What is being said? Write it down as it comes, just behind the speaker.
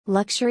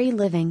Luxury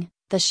living,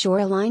 the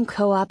Shoreline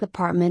Co-op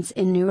Apartments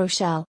in New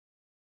Rochelle.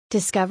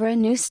 Discover a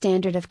new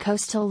standard of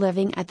coastal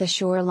living at the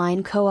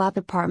Shoreline Co-op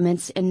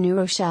Apartments in New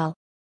Rochelle.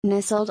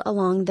 Nestled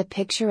along the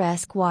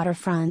picturesque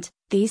waterfront,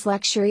 these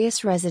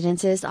luxurious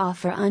residences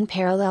offer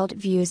unparalleled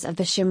views of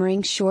the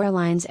shimmering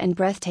shorelines and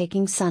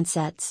breathtaking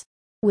sunsets.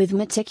 With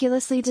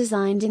meticulously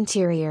designed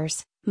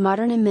interiors,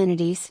 modern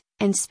amenities,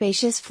 and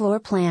spacious floor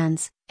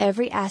plans,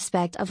 every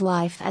aspect of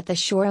life at the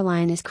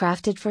Shoreline is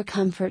crafted for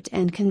comfort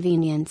and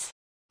convenience.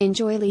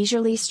 Enjoy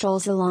leisurely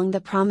strolls along the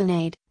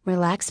promenade,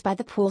 relax by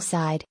the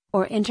poolside,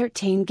 or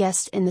entertain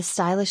guests in the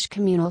stylish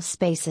communal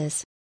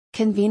spaces.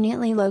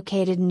 Conveniently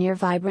located near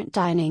vibrant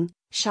dining,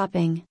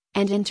 shopping,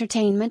 and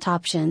entertainment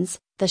options,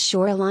 the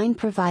Shoreline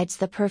provides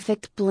the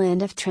perfect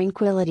blend of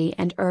tranquility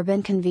and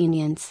urban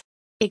convenience.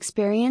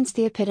 Experience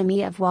the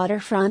epitome of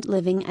waterfront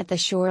living at the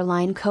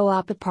Shoreline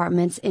Co-op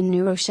Apartments in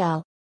New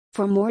Rochelle.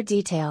 For more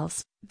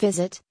details,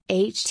 visit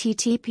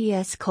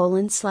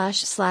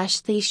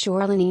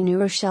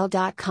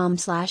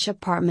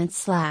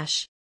https://theshorelineNewRochelle.com/apartments/